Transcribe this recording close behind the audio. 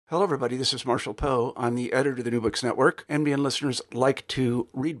Hello, everybody. This is Marshall Poe. I'm the editor of the New Books Network. NBN listeners like to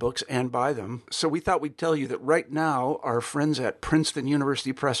read books and buy them. So we thought we'd tell you that right now, our friends at Princeton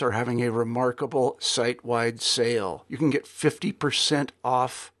University Press are having a remarkable site-wide sale. You can get 50%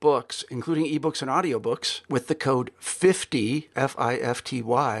 off books, including ebooks and audiobooks, with the code 50,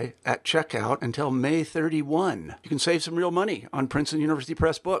 F-I-F-T-Y, at checkout until May 31. You can save some real money on Princeton University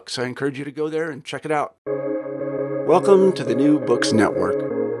Press books. I encourage you to go there and check it out. Welcome to the New Books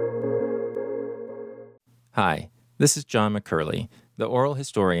Network. Hi, this is John McCurley, the oral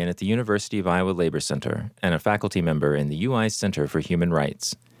historian at the University of Iowa Labor Center and a faculty member in the UI Center for Human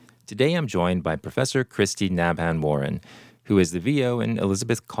Rights. Today I'm joined by Professor Kristy Nabhan-Warren, who is the VO and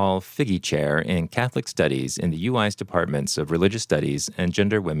Elizabeth Call Figge Chair in Catholic Studies in the UI's Departments of Religious Studies and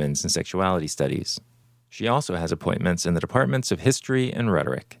Gender, Women's, and Sexuality Studies. She also has appointments in the Departments of History and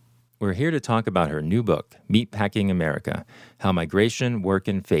Rhetoric. We're here to talk about her new book, Meatpacking America, How Migration, Work,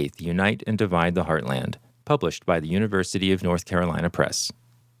 and Faith Unite and Divide the Heartland, published by the University of North Carolina Press.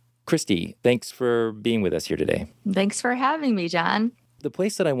 Kristy, thanks for being with us here today. Thanks for having me, John. The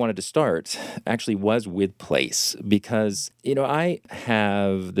place that I wanted to start actually was with place because, I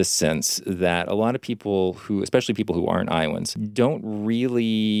have the sense that a lot of people especially people who aren't Iowans, don't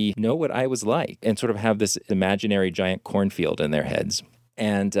really know what Iowa's like and sort of have this imaginary giant cornfield in their heads.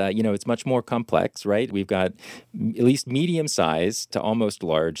 And, it's much more complex, right? We've got at least medium-sized to almost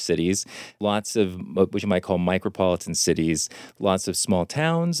large cities, lots of what you might call micropolitan cities, lots of small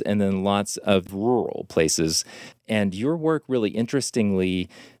towns, and then lots of rural places. And your work really interestingly,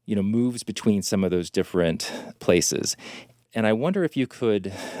 moves between some of those different places. And I wonder if you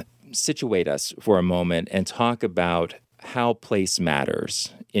could situate us for a moment and talk about how place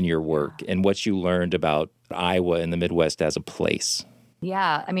matters in your work and what you learned about Iowa and the Midwest as a place.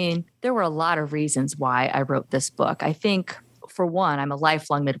 Yeah, there were a lot of reasons why I wrote this book. I think, for one, I'm a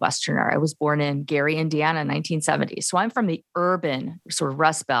lifelong Midwesterner. I was born in Gary, Indiana in 1970. So I'm from the urban sort of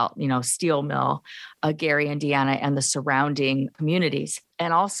Rust Belt, steel mill, Gary, Indiana, and the surrounding communities.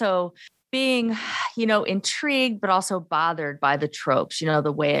 And also being, intrigued, but also bothered by the tropes,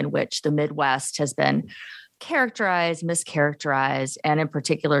 the way in which the Midwest has been characterized, mischaracterized, and in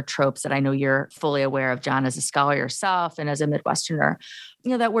particular tropes that I know you're fully aware of, John, as a scholar yourself and as a Midwesterner,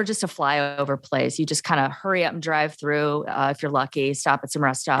 that we're just a flyover place. You just kind of hurry up and drive through, if you're lucky, stop at some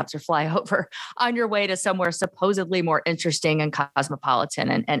rest stops or fly over on your way to somewhere supposedly more interesting and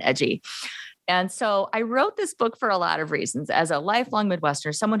cosmopolitan and edgy. And so I wrote this book for a lot of reasons. As a lifelong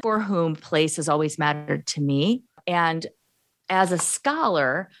Midwesterner, someone for whom place has always mattered to me. And as a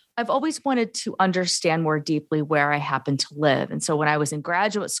scholar, I've always wanted to understand more deeply where I happen to live. And so when I was in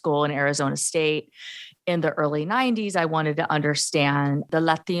graduate school in Arizona State in the early 90s, I wanted to understand the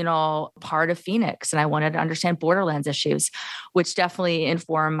Latino part of Phoenix, and I wanted to understand borderlands issues, which definitely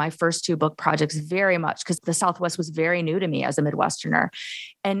informed my first two book projects very much because the Southwest was very new to me as a Midwesterner.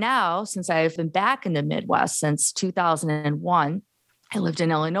 And now, since I've been back in the Midwest since 2001, I lived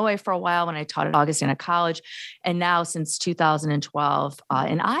in Illinois for a while when I taught at Augustana College, and now since 2012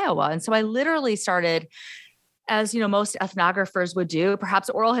 in Iowa. And so I literally started, as most ethnographers would do, perhaps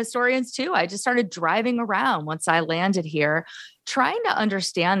oral historians too. I just started driving around once I landed here, trying to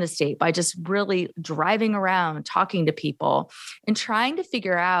understand the state by just really driving around, talking to people, and trying to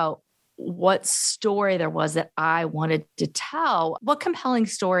figure out what story there was that I wanted to tell. What compelling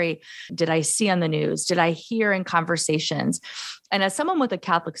story did I see on the news? Did I hear in conversations? And as someone with a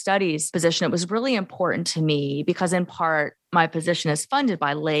Catholic studies position, it was really important to me because in part, my position is funded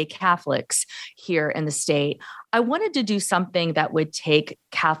by lay Catholics here in the state. I wanted to do something that would take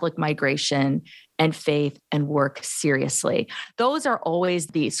Catholic migration and faith and work seriously. Those are always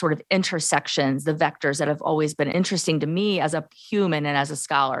the sort of intersections, the vectors that have always been interesting to me as a human and as a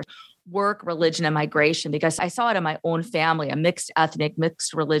scholar. Work, religion, and migration, because I saw it in my own family, a mixed ethnic,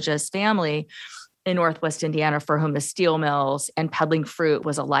 mixed religious family in Northwest Indiana for whom the steel mills and peddling fruit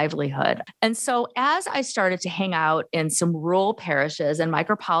was a livelihood. And so as I started to hang out in some rural parishes and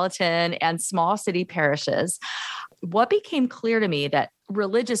micropolitan and small city parishes, what became clear to me that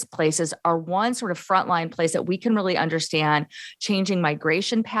religious places are one sort of frontline place that we can really understand changing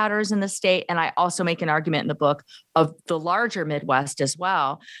migration patterns in the state. And I also make an argument in the book of the larger Midwest as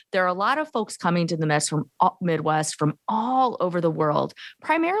well. There are a lot of folks coming to the Midwest from all over the world,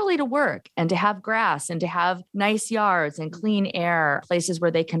 primarily to work and to have grass and to have nice yards and clean air, places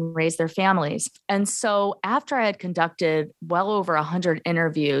where they can raise their families. And so after I had conducted well over 100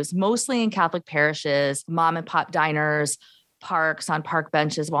 interviews, mostly in Catholic parishes, mom and pop diners, parks, on park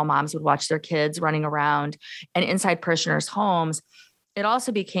benches while moms would watch their kids running around, and inside parishioners' homes, it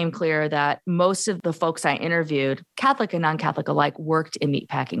also became clear that most of the folks I interviewed, Catholic and non-Catholic alike, worked in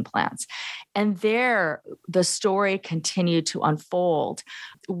meatpacking plants. And there, the story continued to unfold.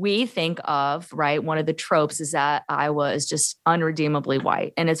 We think of, right, one of the tropes is that Iowa is just unredeemably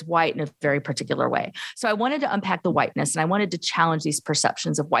white, and it's white in a very particular way. So I wanted to unpack the whiteness, and I wanted to challenge these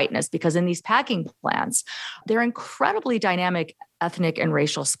perceptions of whiteness, because in these packing plants, they're incredibly dynamic ethnic and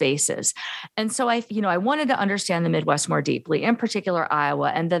racial spaces. And so I wanted to understand the Midwest more deeply, in particular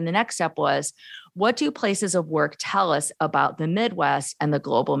Iowa. And then the next step was, what do places of work tell us about the Midwest and the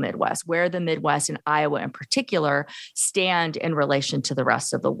global Midwest, where the Midwest and Iowa in particular stand in relation to the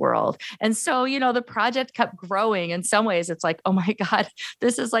rest of the world? And so, the project kept growing. In some ways, it's like, oh my God,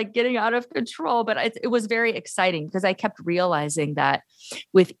 this is like getting out of control. But it was very exciting, because I kept realizing that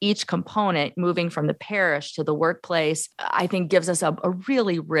with each component, moving from the parish to the workplace, I think gives us a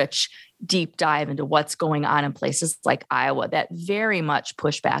really rich deep dive into what's going on in places like Iowa that very much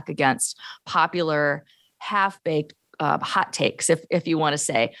push back against popular half-baked hot takes, if you want to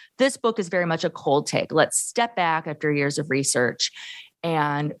say. This book is very much a cold take. Let's step back after years of research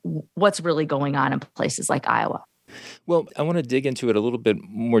and what's really going on in places like Iowa. Well, I want to dig into it a little bit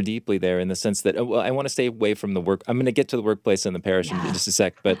more deeply there, in the sense that I want to stay away from the work. I'm going to get to the workplace and the parish in just a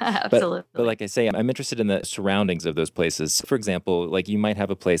sec, but Absolutely. But like I say, I'm interested in the surroundings of those places. For example, like you might have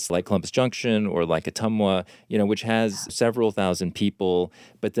a place like Columbus Junction or like Ottumwa, which has several thousand people,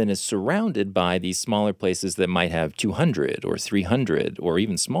 but then is surrounded by these smaller places that might have 200 or 300 or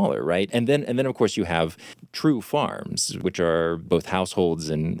even smaller, right? And then of course you have true farms, which are both households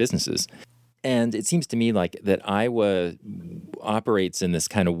and businesses. And it seems to me like that Iowa operates in this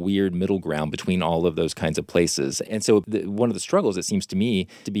kind of weird middle ground between all of those kinds of places. And so one of the struggles, it seems to me,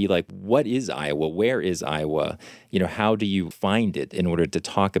 to be like, what is Iowa? Where is Iowa? How do you find it in order to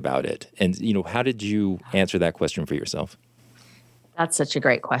talk about it? And, how did you answer that question for yourself? That's such a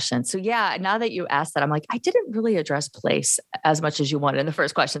great question. So yeah, now that you asked that, I'm like, I didn't really address place as much as you wanted in the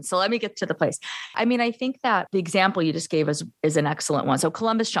first question. So let me get to the place. I mean, I think that the example you just gave is an excellent one. So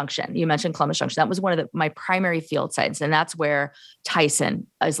Columbus Junction, you mentioned Columbus Junction. That was one of my primary field sites, and that's where Tyson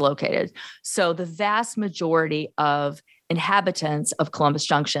is located. So the vast majority of inhabitants of Columbus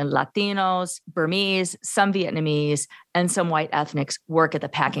Junction, Latinos, Burmese, some Vietnamese, and some white ethnics work at the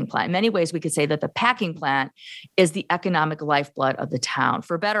packing plant. In many ways, we could say that the packing plant is the economic lifeblood of the town,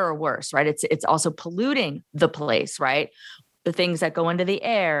 for better or worse, right? It's also polluting the place, right? The things that go into the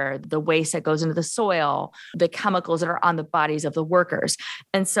air, the waste that goes into the soil, the chemicals that are on the bodies of the workers.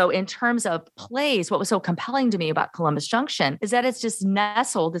 And so in terms of place, what was so compelling to me about Columbus Junction is that it's just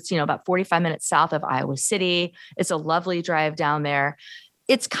nestled. It's, about 45 minutes south of Iowa City. It's a lovely drive down there.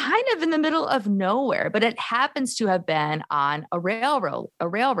 It's kind of in the middle of nowhere, but it happens to have been on a railroad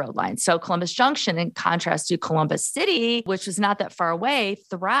line. So Columbus Junction, in contrast to Columbus City, which was not that far away,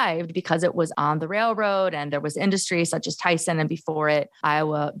 thrived because it was on the railroad, and there was industry such as Tyson, and before it,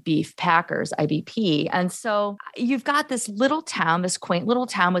 Iowa Beef Packers, IBP. And so you've got this little town, this quaint little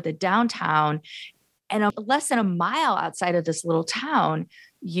town with a downtown, and less than a mile outside of this little town,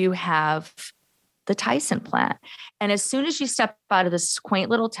 you have the Tyson plant. And as soon as you step out of this quaint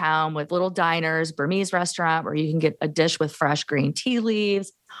little town with little diners, Burmese restaurant where you can get a dish with fresh green tea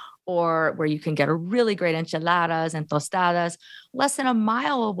leaves, or where you can get a really great enchiladas and tostadas, less than a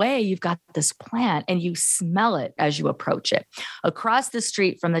mile away, you've got this plant, and you smell it as you approach it. Across the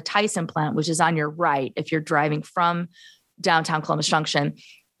street from the Tyson plant, which is on your right, if you're driving from downtown Columbus Junction,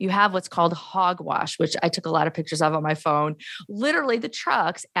 you have what's called hogwash, which I took a lot of pictures of on my phone. Literally, the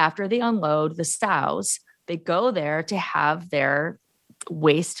trucks, after they unload the sows, they go there to have their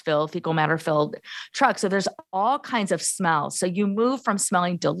waste-filled, fecal matter-filled trucks. So there's all kinds of smells. So you move from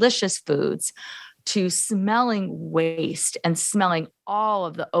smelling delicious foods to smelling waste and smelling all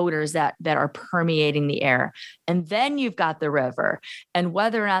of the odors that are permeating the air. And then you've got the river. And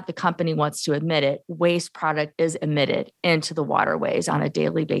whether or not the company wants to admit it, waste product is emitted into the waterways on a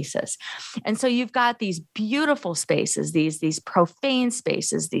daily basis. And so you've got these beautiful spaces, these profane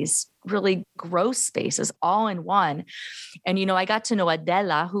spaces, these really gross spaces all in one. And, I got to know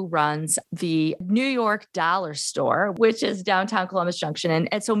Adela, who runs the New York Dollar Store, which is downtown Columbus Junction.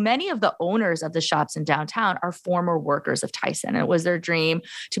 And so many of the owners of the shops in downtown are former workers of Tyson. And it was their dream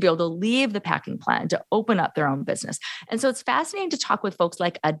to be able to leave the packing plant, to open up their own business. And so it's fascinating to talk with folks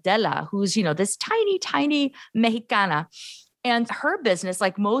like Adela, who's, this tiny, tiny Mexicana And her business,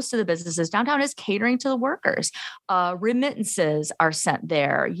 like most of the businesses downtown, is catering to the workers. Remittances are sent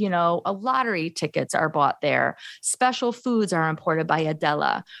there. Lottery tickets are bought there. Special foods are imported by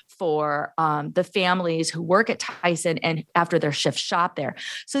Adela for the families who work at Tyson and after their shift shop there.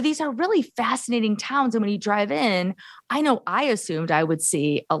 So these are really fascinating towns. And when you drive in, I know I assumed I would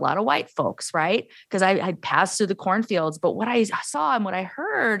see a lot of white folks, right? Because I'd passed through the cornfields. But what I saw and what I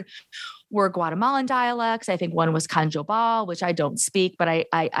heard were Guatemalan dialects. I think one was Canjobal, which I don't speak, but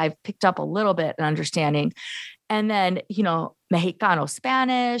I've picked up a little bit in understanding. And then, Mexicano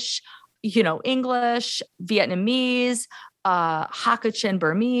Spanish, English, Vietnamese, Hakachin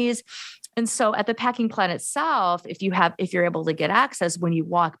Burmese. And so at the packing plant itself, if you're able to get access, when you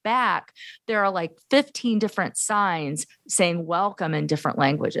walk back, there are like 15 different signs saying welcome in different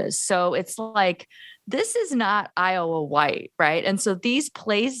languages. So it's like, this is not Iowa white, right? And so these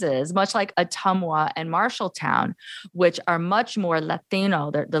places, much like Ottumwa and Marshalltown, which are much more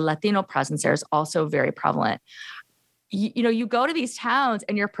Latino, the Latino presence there is also very prevalent. You go to these towns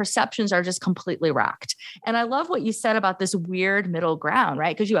and your perceptions are just completely rocked. And I love what you said about this weird middle ground,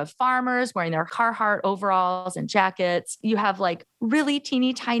 right? Because you have farmers wearing their Carhartt overalls and jackets. You have like really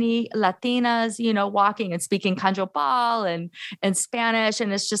teeny tiny Latinas, walking and speaking Canjobal and Spanish.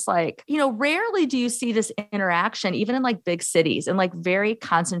 And it's just like, rarely do you see this interaction, even in like big cities and like very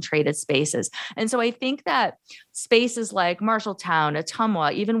concentrated spaces. And so I think that spaces like Marshalltown,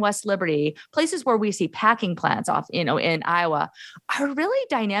 Ottumwa, even West Liberty, places where we see packing plants off, in Iowa, are really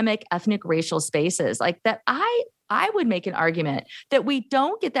dynamic ethnic racial spaces like that. I would make an argument that we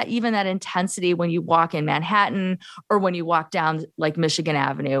don't get that intensity when you walk in Manhattan or when you walk down like Michigan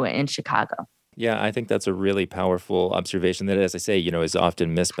Avenue in Chicago. Yeah, I think that's a really powerful observation that, as I say, is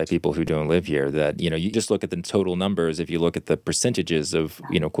often missed by people who don't live here. That, you just look at the total numbers. If you look at the percentages of,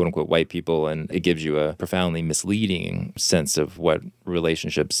 quote unquote, white people, and it gives you a profoundly misleading sense of what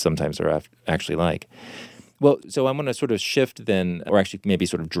relationships sometimes are actually like. Well, so I want to sort of shift then, or actually maybe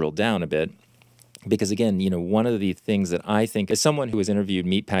sort of drill down a bit. Because again, one of the things that I think, as someone who has interviewed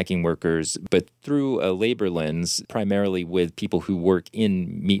meatpacking workers, but through a labor lens, primarily with people who work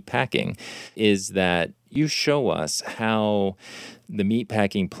in meatpacking, is that you show us how the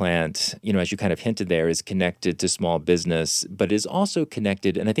meatpacking plant, as you kind of hinted there, is connected to small business, but is also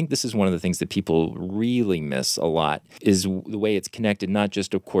connected, and I think this is one of the things that people really miss a lot, is the way it's connected not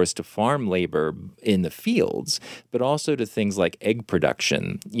just, of course, to farm labor in the fields, but also to things like egg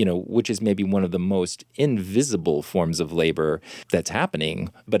production, which is maybe one of the most invisible forms of labor that's happening,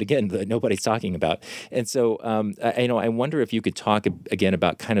 but again, that nobody's talking about. And so, I wonder if you could talk again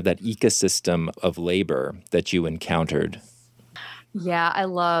about kind of that ecosystem of labor that you encountered. Yeah, I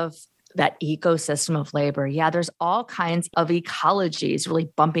love that ecosystem of labor. Yeah, there's all kinds of ecologies really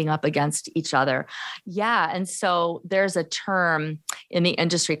bumping up against each other. Yeah, and so there's a term in the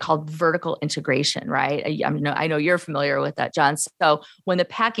industry called vertical integration, right? I know you're familiar with that, John. So when the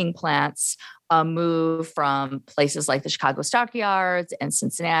packing plants move from places like the Chicago Stockyards and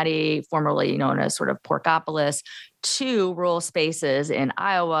Cincinnati, formerly known as sort of Porkopolis, to rural spaces in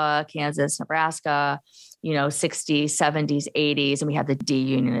Iowa, Kansas, Nebraska, 60s, 70s, 80s, and we had the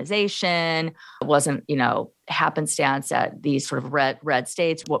deunionization. It wasn't, happenstance at these sort of red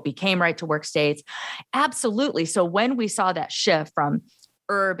states, what became right to work states. Absolutely. So when we saw that shift from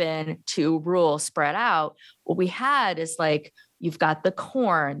urban to rural spread out, what we had is like, you've got the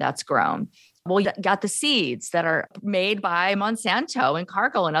corn that's grown. Well, you got the seeds that are made by Monsanto and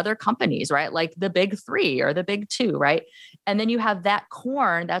Cargill and other companies, right? Like the big three or the big two, right? And then you have that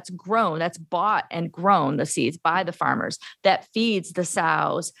corn that's grown, that's bought and grown, the seeds by the farmers that feeds the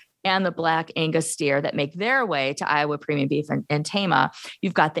sows and the Black Angus steer that make their way to Iowa premium beef and Tama.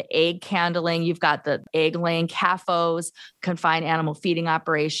 You've got the egg candling, you've got the egg laying CAFOs, confined animal feeding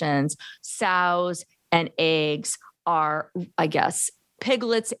operations. Sows and eggs are,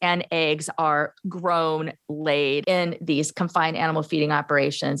 piglets and eggs are grown, laid in these confined animal feeding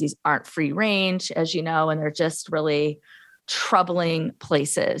operations. These aren't free range, as you know, and they're just really troubling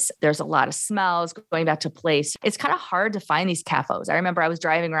places. There's a lot of smells going back to place. It's kind of hard to find these CAFOs. I remember I was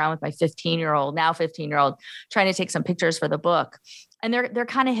driving around with my 15-year-old, trying to take some pictures for the book. And they're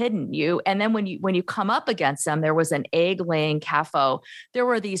kind of hidden. And then when you come up against them, there was an egg laying CAFO. There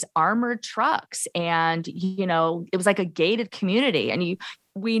were these armored trucks, and it was like a gated community. And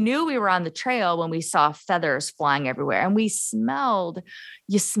we knew we were on the trail when we saw feathers flying everywhere, and you smelled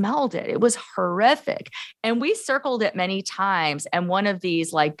it. It was horrific. And we circled it many times. And one of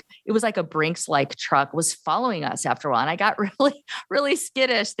these, it was like a Brinks-like truck, was following us after a while. And I got really, really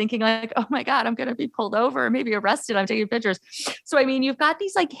skittish, thinking oh my God, I'm going to be pulled over, maybe arrested. I'm taking pictures. So, I mean, you've got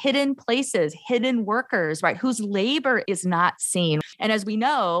these hidden places, hidden workers, right, whose labor is not seen. And as we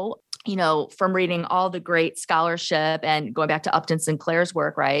know, from reading all the great scholarship and going back to Upton Sinclair's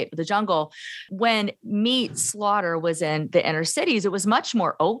work, right, The Jungle, when meat slaughter was in the inner cities, it was much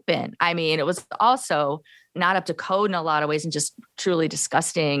more open. I mean, it was also not up to code in a lot of ways and just truly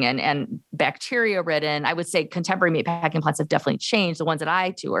disgusting and bacteria ridden. I would say contemporary meatpacking plants have definitely changed, the ones that I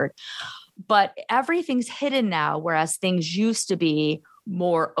toured. But everything's hidden now, whereas things used to be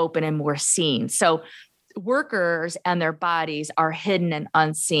more open and more seen. So workers and their bodies are hidden and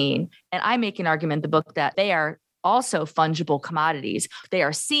unseen. And I make an argument in the book that they are also fungible commodities. They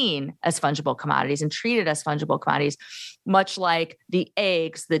are seen as fungible commodities and treated as fungible commodities, much like the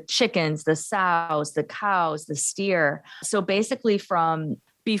eggs, the chickens, the sows, the cows, the steer. So basically from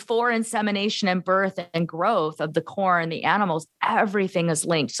before insemination and birth and growth of the corn, the animals, everything is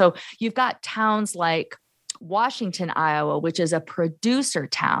linked. So you've got towns like Washington, Iowa, which is a producer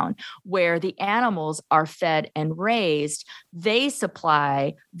town where the animals are fed and raised. They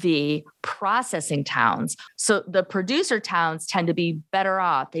supply the processing towns. So the producer towns tend to be better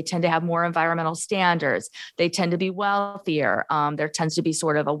off. They tend to have more environmental standards. They tend to be wealthier. There tends to be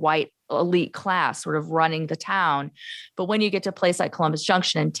sort of a white elite class sort of running the town. But when you get to a place like Columbus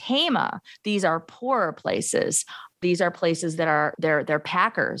Junction and Tama, these are poorer places. These are places that are they're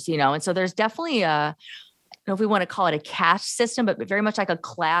packers, and so there's definitely I don't know if we want to call it a caste system, but very much like a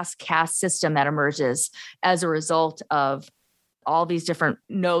class caste system that emerges as a result of all these different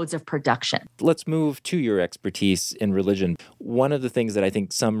nodes of production. Let's move to your expertise in religion. One of the things that I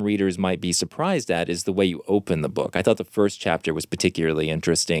think some readers might be surprised at is the way you open the book. I thought the first chapter was particularly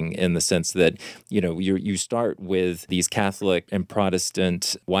interesting in the sense that, you start with these Catholic and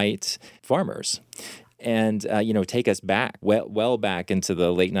Protestant white farmers. And, take us back, well back into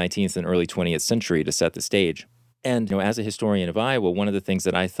the late 19th and early 20th century to set the stage. And, as a historian of Iowa, one of the things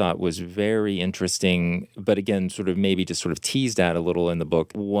that I thought was very interesting, but again, sort of maybe just sort of teased at a little in the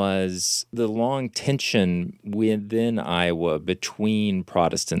book, was the long tension within Iowa between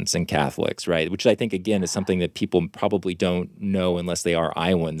Protestants and Catholics, right? Which I think, again, is something that people probably don't know unless they are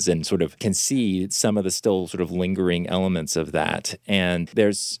Iowans and sort of can see some of the still sort of lingering elements of that. And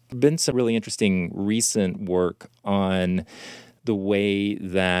there's been some really interesting recent work on the way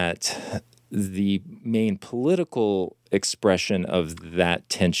that the main political expression of that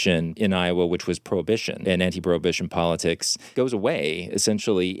tension in Iowa, which was prohibition and anti-prohibition politics, goes away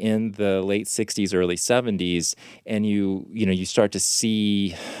essentially in the late 60s, early 70s, and you start to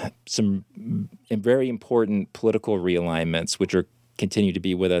see some very important political realignments, which continue to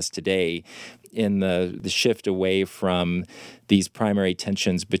be with us today, in the shift away from these primary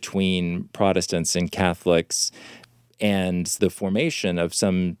tensions between Protestants and Catholics and the formation of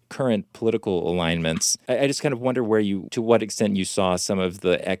some current political alignments. I just kind of wonder to what extent you saw some of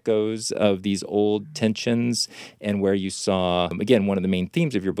the echoes of these old tensions and where you saw, again, one of the main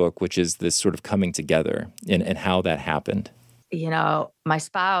themes of your book, which is this sort of coming together and how that happened. My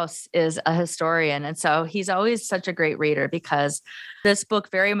spouse is a historian, and so he's always such a great reader because this book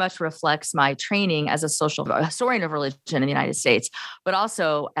very much reflects my training as a historian of religion in the United States, but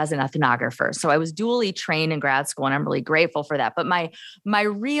also as an ethnographer. So I was dually trained in grad school, and I'm really grateful for that. But my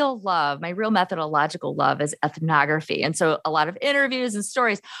real methodological love is ethnography. And so a lot of interviews and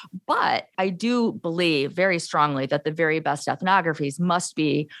stories, but I do believe very strongly that the very best ethnographies must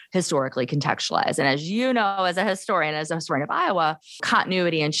be historically contextualized. And as you know, as a historian of Iowa,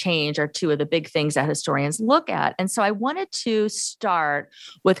 continuity and change are two of the big things that historians look at. And so I wanted to start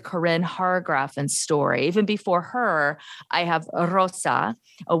with Corinne Hargrafen's story. Even before her, I have Rosa,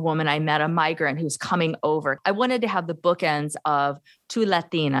 a woman I met, a migrant who's coming over. I wanted to have the bookends of two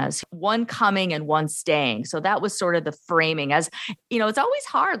Latinas, one coming and one staying. So that was sort of the framing. As it's always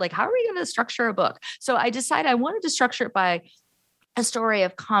hard. Like, how are we going to structure a book? So I decided I wanted to structure it by a story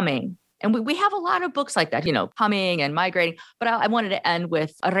of coming. And we have a lot of books like that, coming and migrating, but I wanted to end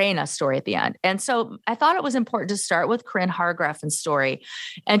with a Reina story at the end. And so I thought it was important to start with Corinne Hargrafen's story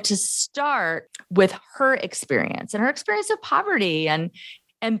and to start with her experience and her experience of poverty and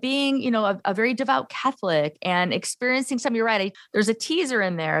being, a very devout Catholic and experiencing some, you're right. There's a teaser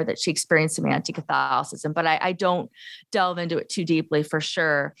in there that she experienced some anti-Catholicism, but I don't delve into it too deeply for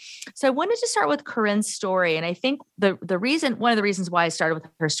sure. So I wanted to start with Corinne's story. And I think one of the reasons why I started with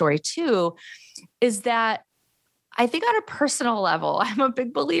her story too, is that I think on a personal level, I'm a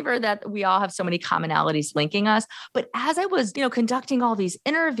big believer that we all have so many commonalities linking us. But as I was, conducting all these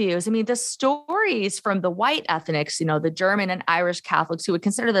interviews, I mean, the stories from the white ethnics, the German and Irish Catholics who would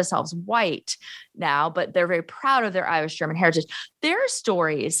consider themselves white now, but they're very proud of their Irish German heritage. Their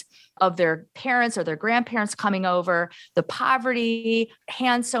stories of their parents or their grandparents coming over, the poverty,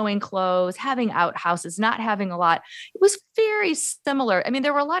 hand sewing clothes, having outhouses, not having a lot. It was very similar. I mean,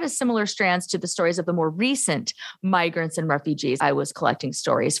 there were a lot of similar strands to the stories of the more recent migrants and refugees I was collecting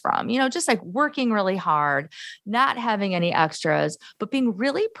stories from, just like working really hard, not having any extras, but being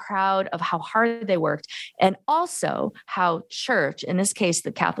really proud of how hard they worked. And also how church, in this case,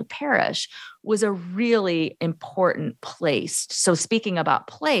 the Catholic parish, was a really important place. So speaking about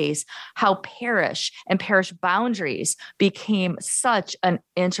place, how parish and parish boundaries became such an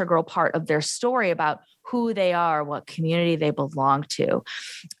integral part of their story about who they are, what community they belong to.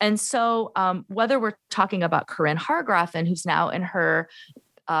 And so whether we're talking about Corinne Hargrafen, who's now in her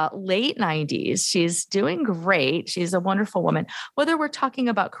late 90s. She's doing great. She's a wonderful woman. Whether we're talking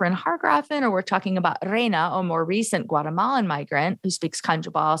about Corinne Hargrafen or we're talking about Reina, a more recent Guatemalan migrant who speaks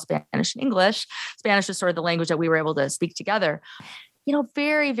Canjabal, Spanish, and English. Spanish is sort of the language that we were able to speak together.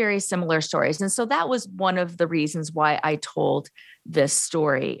 Very, very similar stories. And so that was one of the reasons why I told this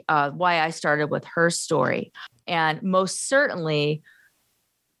story, why I started with her story. And most certainly,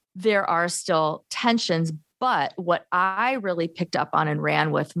 there are still tensions. But what I really picked up on and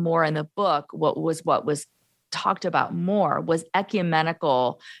ran with more in the book, what was talked about more was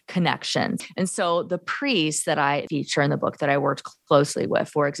ecumenical connections. And so the priests that I feature in the book that I worked closely with,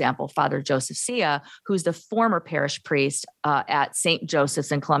 for example, Father Joseph Sia, who's the former parish priest at St.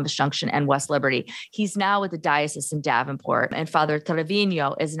 Joseph's in Columbus Junction and West Liberty. He's now with the diocese in Davenport, and Father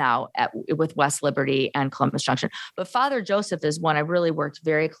Trevino is now with West Liberty and Columbus Junction. But Father Joseph is one I really worked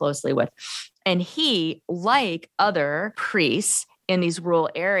very closely with. And he, like other priests in these rural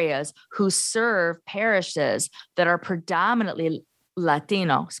areas who serve parishes that are predominantly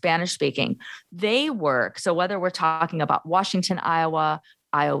Latino, Spanish speaking, they work. So whether we're talking about Washington, Iowa,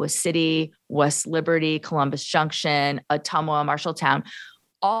 Iowa City, West Liberty, Columbus Junction, Ottumwa, Marshalltown,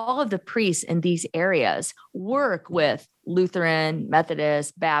 all of the priests in these areas work with Lutheran,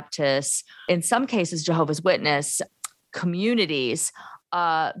 Methodist, Baptist, in some cases, Jehovah's Witness communities,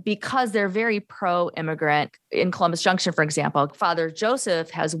 because they're very pro-immigrant. In Columbus Junction, for example, Father Joseph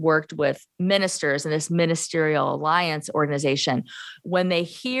has worked with ministers in this ministerial alliance organization. When they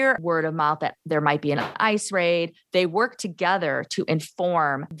hear word of mouth that there might be an ICE raid, they work together to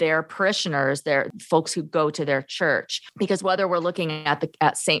inform their parishioners, their folks who go to their church. Because whether we're looking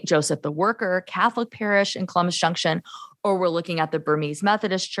at St. Joseph the Worker Catholic Parish in Columbus Junction, or we're looking at the Burmese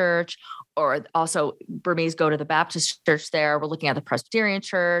Methodist Church, or also Burmese go to the Baptist church there. We're looking at the Presbyterian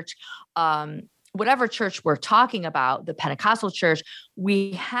Church, whatever church we're talking about, the Pentecostal church,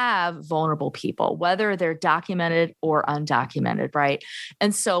 we have vulnerable people, whether they're documented or undocumented, right?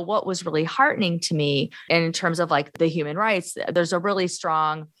 And so what was really heartening to me, and in terms of like the human rights, there's a really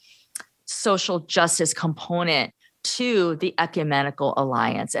strong social justice component to the ecumenical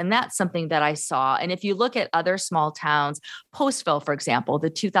alliance. And that's something that I saw. And if you look at other small towns, Postville, for example, the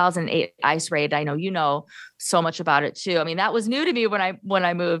 2008 ICE raid, I know you know so much about it too. I mean, that was new to me when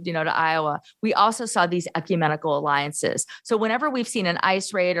I moved, to Iowa. We also saw these ecumenical alliances. So whenever we've seen an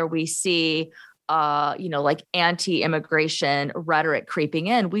ICE raid or we see, like anti-immigration rhetoric creeping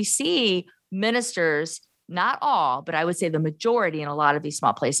in, we see ministers, not all, but I would say the majority in a lot of these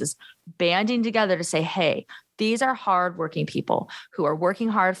small places, banding together to say, hey, these are hardworking people who are working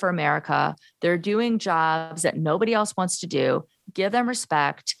hard for America. They're doing jobs that nobody else wants to do. Give them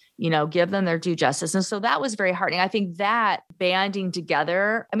respect, give them their due justice. And so that was very heartening. I think that banding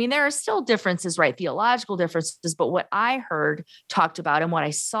together, I mean, there are still differences, right? Theological differences, but what I heard talked about and what I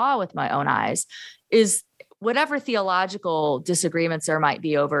saw with my own eyes is whatever theological disagreements there might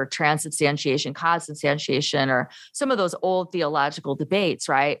be over transubstantiation, consubstantiation, or some of those old theological debates,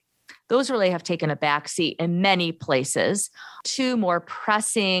 right? Those really have taken a backseat in many places to more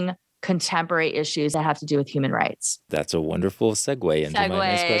pressing contemporary issues that have to do with human rights. That's a wonderful segue into my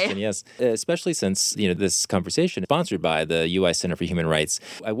next question. Yes, especially since, this conversation is sponsored by the UI Center for Human Rights.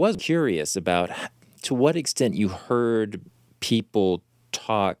 I was curious about to what extent you heard people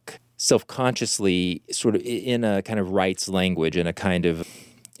talk self-consciously sort of in a kind of rights language, in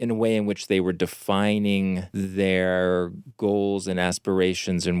a way in which they were defining their goals and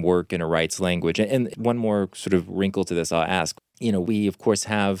aspirations and work in a rights language. And one more sort of wrinkle to this I'll ask. We, of course,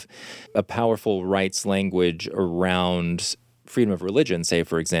 have a powerful rights language around freedom of religion, say,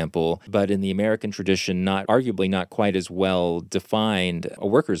 for example, but in the American tradition, arguably not quite as well defined a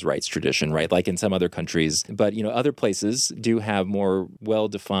workers' rights tradition, right? Like in some other countries. But, other places do have more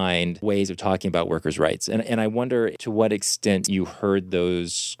well-defined ways of talking about workers' rights. And I wonder to what extent you heard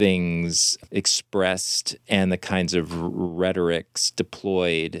those things expressed and the kinds of rhetorics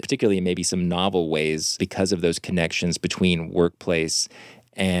deployed, particularly in maybe some novel ways because of those connections between workplace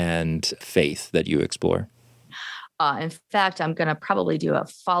and faith that you explore. In fact, I'm going to probably do a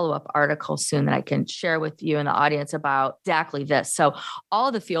follow-up article soon that I can share with you and the audience about exactly this. So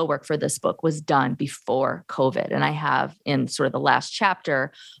all the field work for this book was done before COVID. And I have in sort of the last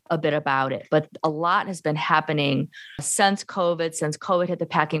chapter a bit about it. But a lot has been happening since COVID hit the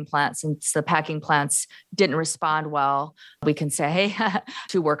packing plants, since the packing plants didn't respond well, we can say,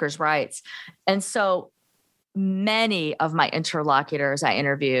 to workers' rights. And so many of my interlocutors I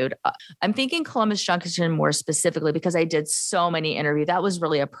interviewed, I'm thinking Columbus Junction more specifically because I did so many interviews. That was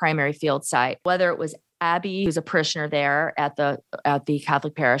really a primary field site, whether it was Abby, who's a parishioner there at the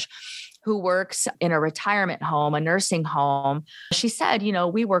Catholic parish, who works in a retirement home, a nursing home. She said,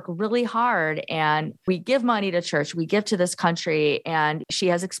 we work really hard and we give money to church, we give to this country. And she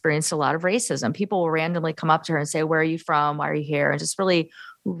has experienced a lot of racism. People will randomly come up to her and say, where are you from? Why are you here? And just really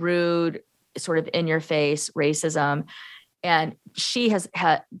rude, sort of in your face racism. And she has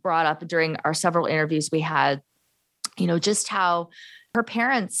brought up during our several interviews we had, just how her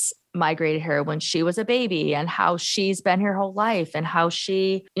parents migrated here when she was a baby and how she's been here her whole life and how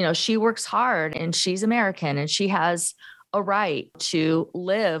she works hard and she's American and she has a right to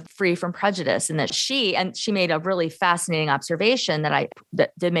live free from prejudice. And that she made a really fascinating observation that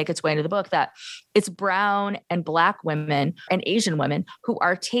did make its way into the book, that it's brown and Black women and Asian women who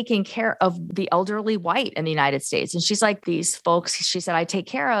are taking care of the elderly white in the United States. And she's like, these folks, she said, I take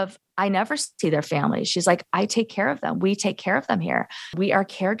care of, I never see their families. She's like, I take care of them. We take care of them here. We are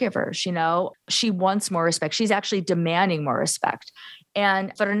caregivers. She wants more respect. She's actually demanding more respect.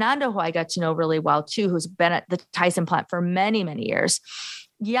 And Fernando, who I got to know really well too, who's been at the Tyson plant for many, many years,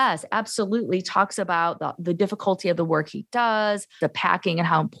 yes, absolutely talks about the difficulty of the work he does, the packing and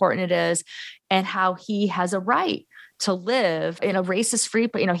how important it is, and how he has a right to live in a racist-free,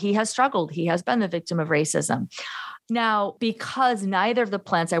 he has struggled. He has been the victim of racism. Now, because neither of the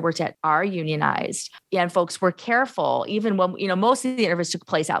plants I worked at are unionized, and folks were careful, even when, most of the interviews took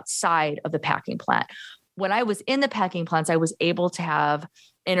place outside of the packing plant. When I was in the packing plants, I was able to have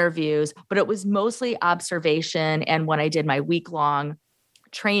interviews, but it was mostly observation. And when I did my week-long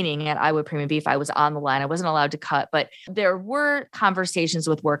training at Iowa Premium Beef, I was on the line. I wasn't allowed to cut, but there were conversations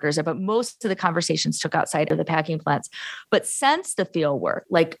with workers, but most of the conversations took outside of the packing plants. But since the field work,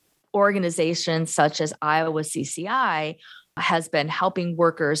 like organizations such as Iowa CCI has been helping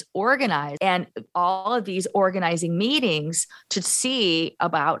workers organize, and all of these organizing meetings to see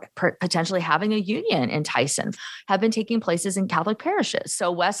about potentially having a union in Tyson have been taking places in Catholic parishes.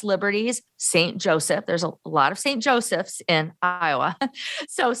 So West Liberty's St. Joseph, there's a lot of St. Joseph's in Iowa.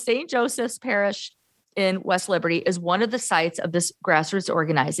 So St. Joseph's Parish in West Liberty is one of the sites of this grassroots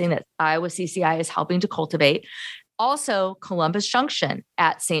organizing that Iowa CCI is helping to cultivate. Also, Columbus Junction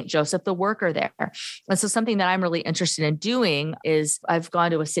at St. Joseph, the worker there. And so something that I'm really interested in doing is I've gone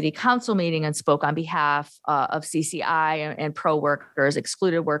to a city council meeting and spoke on behalf of CCI and pro workers,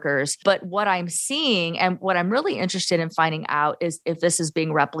 excluded workers. But what I'm seeing and what I'm really interested in finding out is if this is being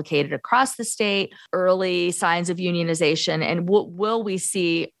replicated across the state, early signs of unionization, and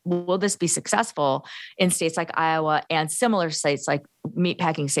will this be successful in states like Iowa and similar states like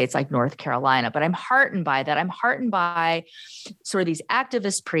meatpacking states like North Carolina. But I'm heartened by that. I'm heartened by sort of these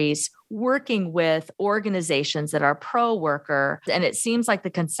activist priests working with organizations that are pro-worker. And it seems like the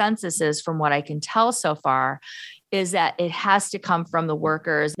consensus is, from what I can tell so far, is that it has to come from the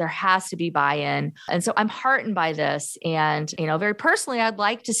workers. There has to be buy-in. And so I'm heartened by this. And, very personally, I'd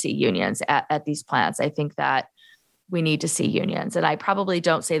like to see unions at these plants. I think that we need to see unions. And I probably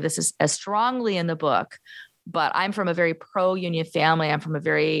don't say this as strongly in the book, but I'm from a very pro-union family. I'm from a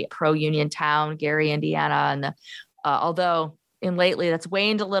very pro-union town, Gary, Indiana. And although lately that's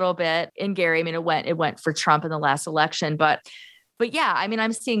waned a little bit in Gary, it went for Trump in the last election. But yeah,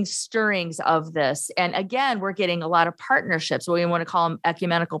 I'm seeing stirrings of this. And again, we're getting a lot of partnerships. We want to call them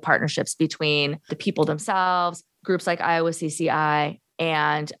ecumenical partnerships between the people themselves, groups like Iowa CCI,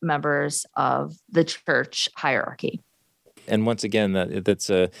 and members of the church hierarchy. And once again, that's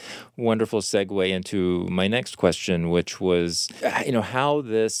a wonderful segue into my next question, which was, how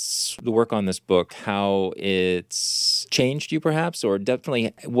the work on this book, how it's changed you perhaps, or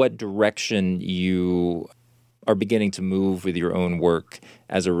definitely what direction you are beginning to move with your own work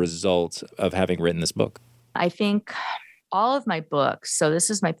as a result of having written this book. I think all of my books, so this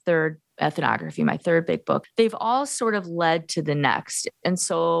is my third ethnography, my third big book, they've all sort of led to the next. And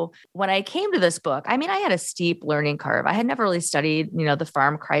so when I came to this book, I mean, I had a steep learning curve. I had never really studied, the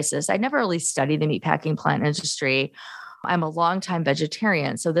farm crisis. I'd never really studied the meatpacking plant industry. I'm a longtime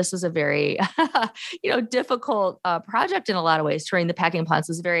vegetarian. So this was a very, difficult project in a lot of ways. Touring the packing plants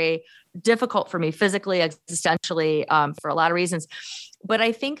was very difficult for me physically, existentially, for a lot of reasons. But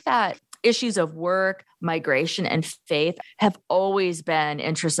I think that issues of work, migration, and faith have always been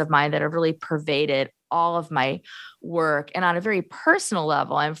interests of mine that have really pervaded all of my work. And on a very personal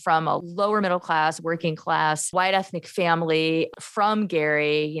level, I'm from a lower middle class, working class, white ethnic family from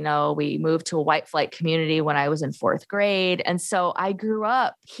Gary. We moved to a white flight community when I was in fourth grade. And so I grew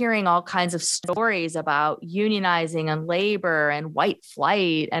up hearing all kinds of stories about unionizing and labor and white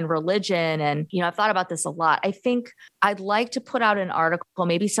flight and religion. And, I've thought about this a lot. I think I'd like to put out an article,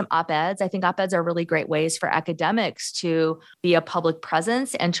 maybe some op-eds. I think op-eds are really great ways for academics to be a public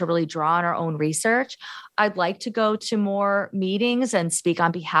presence and to really draw on our own research. I'd like to go to more meetings and speak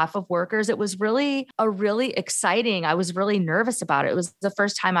on behalf of workers. It was really exciting. I was really nervous about it. It was the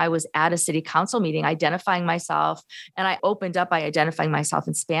first time I was at a city council meeting, identifying myself. And I opened up by identifying myself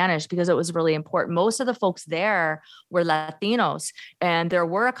in Spanish because it was really important. Most of the folks there were Latinos, and there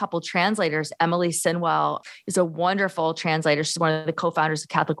were a couple translators. Emily Sinwell is a wonderful translator. She's one of the co-founders of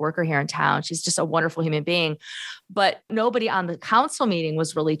Catholic Worker here in town. She's just a wonderful human being. But nobody on the council meeting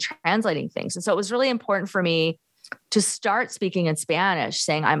was really translating things. And so it was really important for me to start speaking in Spanish,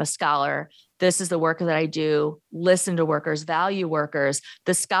 saying, I'm a scholar. This is the work that I do. Listen to workers, value workers.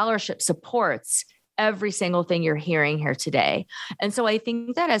 The scholarship supports every single thing you're hearing here today. And so I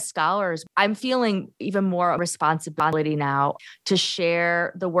think that as scholars, I'm feeling even more responsibility now to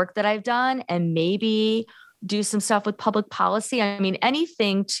share the work that I've done and maybe do some stuff with public policy. I mean,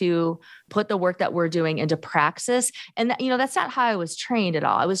 anything to put the work that we're doing into praxis. And that's not how I was trained at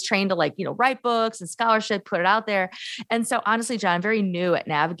all. I was trained to write books and scholarship, put it out there. And so honestly, John, I'm very new at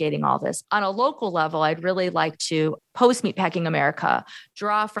navigating all this. On a local level, I'd really like to post Meatpacking America,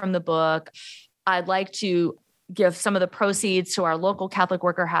 draw from the book. I'd like to give some of the proceeds to our local Catholic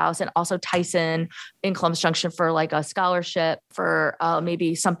Worker House and also Tyson in Columbus Junction for like a scholarship for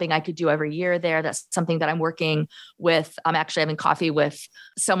maybe something I could do every year there. That's something that I'm working with. I'm actually having coffee with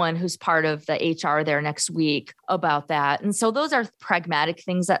someone who's part of the HR there next week about that. And so those are pragmatic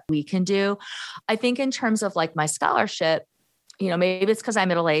things that we can do. I think in terms of like my scholarship, maybe it's because I'm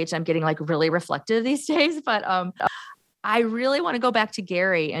middle-aged, I'm getting like really reflective these days, but I really want to go back to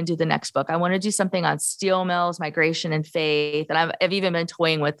Gary and do the next book. I want to do something on steel mills, migration, and faith. And I've even been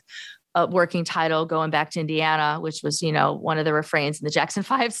toying with a working title, Going Back to Indiana, which was, one of the refrains in the Jackson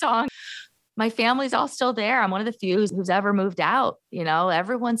 5 song. My family's all still there. I'm one of the few who's ever moved out.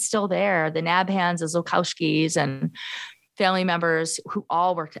 Everyone's still there. The Nabhans, the Zolkowskis, and family members who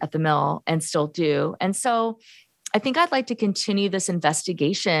all worked at the mill and still do. And so I think I'd like to continue this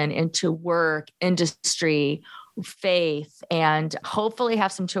investigation into work, industry, faith, and hopefully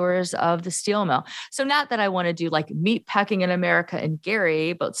have some tours of the steel mill. So not that I want to do like Meatpacking in America and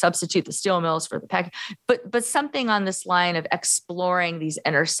Gary, but substitute the steel mills for the pack, but something on this line of exploring these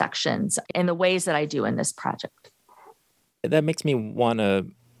intersections in the ways that I do in this project. That makes me want to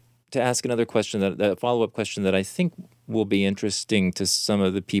ask another question, a follow-up question that I think will be interesting to some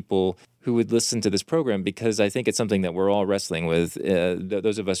of the people who would listen to this program, because I think it's something that we're all wrestling with,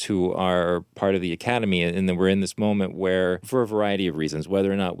 those of us who are part of the academy, and then we're in this moment where, for a variety of reasons,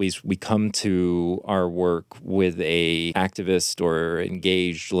 whether or not we come to our work with a activist or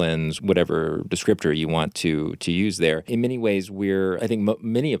engaged lens, whatever descriptor you want to use there, in many ways I think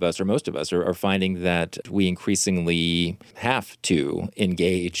many of us, or most of us, are finding that we increasingly have to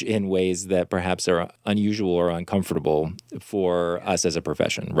engage in ways that perhaps are unusual or uncomfortable for us as a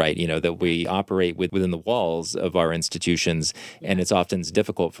profession, right? That we operate within the walls of our institutions, and it's often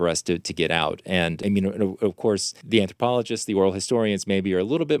difficult for us to get out. And I mean, of course, the anthropologists, the oral historians maybe are a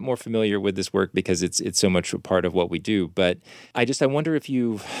little bit more familiar with this work because it's so much a part of what we do. But I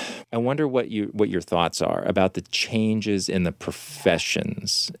wonder what your thoughts are about the changes in the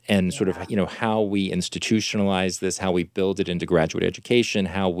professions and sort of, how we institutionalize this, how we build it into graduate education,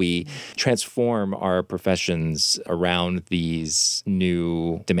 how we transform our professions around these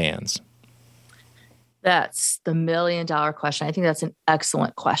new demands. That's the $1 million question. I think that's an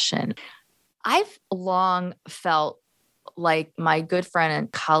excellent question. I've long felt like my good friend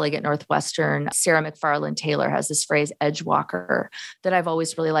and colleague at Northwestern, Sarah McFarland Taylor, has this phrase, edge walker, that I've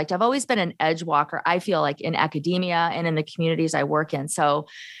always really liked. I've always been an edge walker, I feel like, in academia and in the communities I work in. So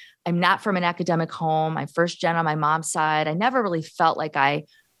I'm not from an academic home. I'm first gen on my mom's side. I never really felt like I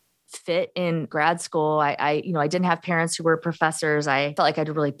fit in grad school. I didn't have parents who were professors. I felt like I had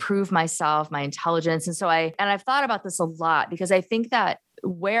to really prove myself, my intelligence. And I've thought about this a lot because I think that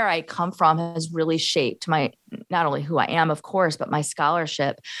where I come from has really shaped not only who I am, of course, but my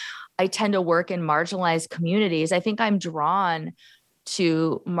scholarship. I tend to work in marginalized communities. I think I'm drawn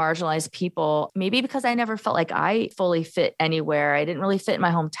to marginalized people, maybe because I never felt like I fully fit anywhere. I didn't really fit in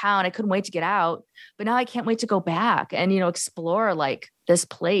my hometown. I couldn't wait to get out, but now I can't wait to go back and, explore like this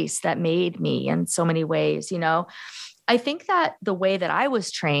place that made me in so many ways. I think that the way that I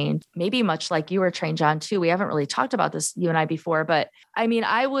was trained, maybe much like you were trained, John, too. We haven't really talked about this, you and I, before, but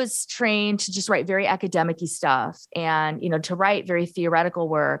I was trained to just write very academic-y stuff and, to write very theoretical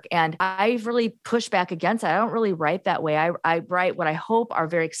work. And I've really pushed back against that. I don't really write that way. I write what I hope are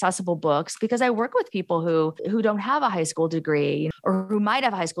very accessible books because I work with people who don't have a high school degree or who might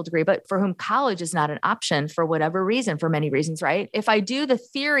have a high school degree, but for whom college is not an option for whatever reason, for many reasons, right? If I do the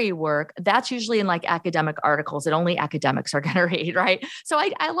theory work, that's usually in like academic articles that only academics are going to read, right? So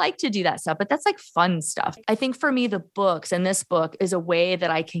I like to do that stuff, but that's like fun stuff. I think for me, the books and this book is a way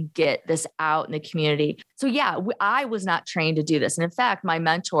that I can get this out in the community. So yeah, I was not trained to do this. And in fact, my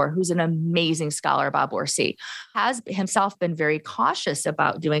mentor, who's an amazing scholar, Bob Orsi, has himself been very cautious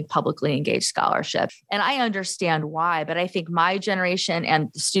about doing publicly engaged scholarship. And I understand why, but I think my generation and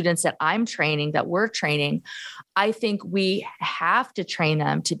the students that I'm training, that we're training, I think we have to train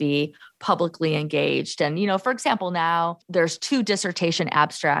them to be publicly engaged. And, for example, now there's 2 dissertation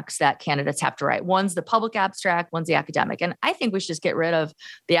abstracts that candidates have to write. One's the public abstract, one's the academic. And I think we should just get rid of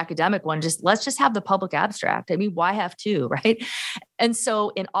the academic one. Let's just have the public abstract. Why have 2, right? And so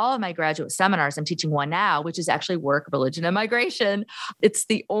in all of my graduate seminars, I'm teaching one now, which is actually work, religion, and migration. It's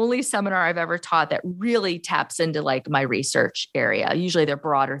the only seminar I've ever taught that really taps into like my research area. Usually they're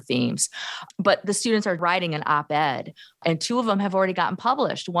broader themes, but the students are writing an op-ed and 2 of them have already gotten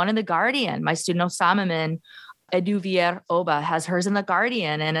published. One in The Guardian, my student Osamamin Eduvier Oba has hers in The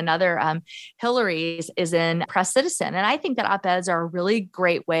Guardian, and another, Hillary's, is in Press Citizen. And I think that op-eds are a really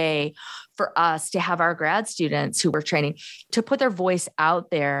great way for us to have our grad students who we're training to put their voice out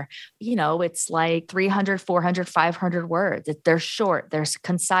there. It's like 300, 400, 500 words. They're short, they're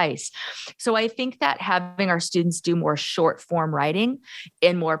concise. So I think that having our students do more short form writing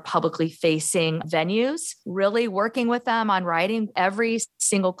in more publicly facing venues, really working with them on writing. Every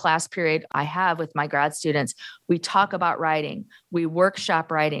single class period I have with my grad students, we talk about writing. We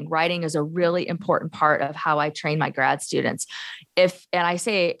workshop writing. Writing is a really important part of how I train my grad students. If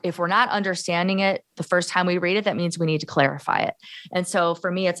we're not understanding it the first time we read it, that means we need to clarify it. And so for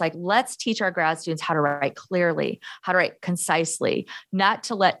me, it's like, let's teach our grad students how to write clearly, how to write concisely, not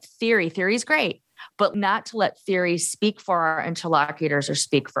to let theory is great, but not to let theory speak for our interlocutors or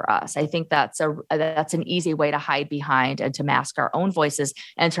speak for us. I think that's an easy way to hide behind and to mask our own voices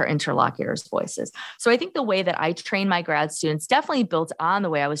and our interlocutors' voices. So I think the way that I train my grad students definitely built on the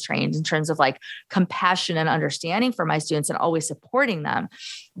way I was trained in terms of like compassion and understanding for my students and always supporting them.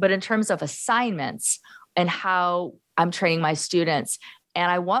 But in terms of assignments and how I'm training my students, and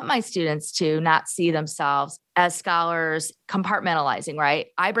I want my students to not see themselves as scholars compartmentalizing, right?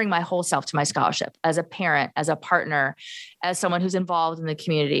 I bring my whole self to my scholarship as a parent, as a partner, as someone who's involved in the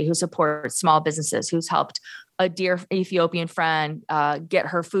community, who supports small businesses, who's helped a dear Ethiopian friend get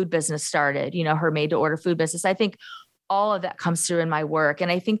her food business started, her made to order food business. I think all of that comes through in my work.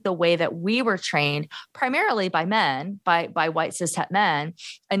 And I think the way that we were trained primarily by men, by white cishet men,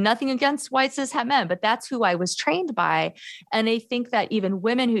 and nothing against white cishet men, but that's who I was trained by. And I think that even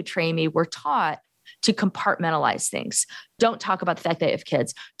women who train me were taught to compartmentalize things. Don't talk about the fact that you have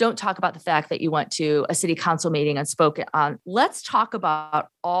kids. Don't talk about the fact that you went to a city council meeting and spoke on. Let's talk about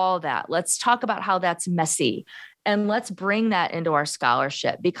all that. Let's talk about how that's messy. And let's bring that into our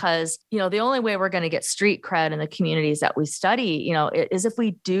scholarship because, the only way we're going to get street cred in the communities that we study, is if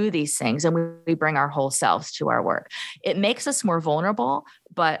we do these things and we bring our whole selves to our work. It makes us more vulnerable,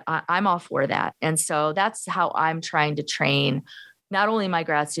 but I'm all for that. And so that's how I'm trying to train not only my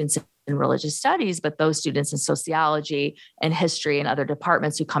grad students in religious studies, but those students in sociology and history and other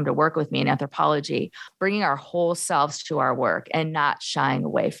departments who come to work with me in anthropology, bringing our whole selves to our work and not shying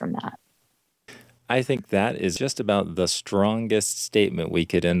away from that. I think that is just about the strongest statement we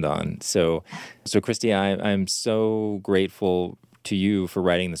could end on. So Kristy, I'm so grateful to you for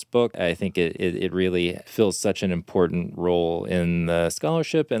writing this book. I think it really fills such an important role in the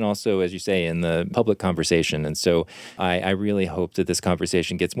scholarship and also, as you say, in the public conversation. And so I really hope that this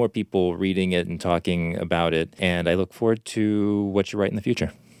conversation gets more people reading it and talking about it. And I look forward to what you write in the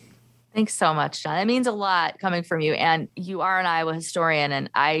future. Thanks so much, John. It means a lot coming from you. And you are an Iowa historian. And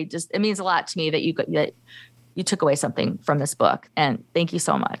it means a lot to me that you took away something from this book. And thank you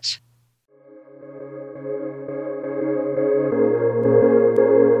so much.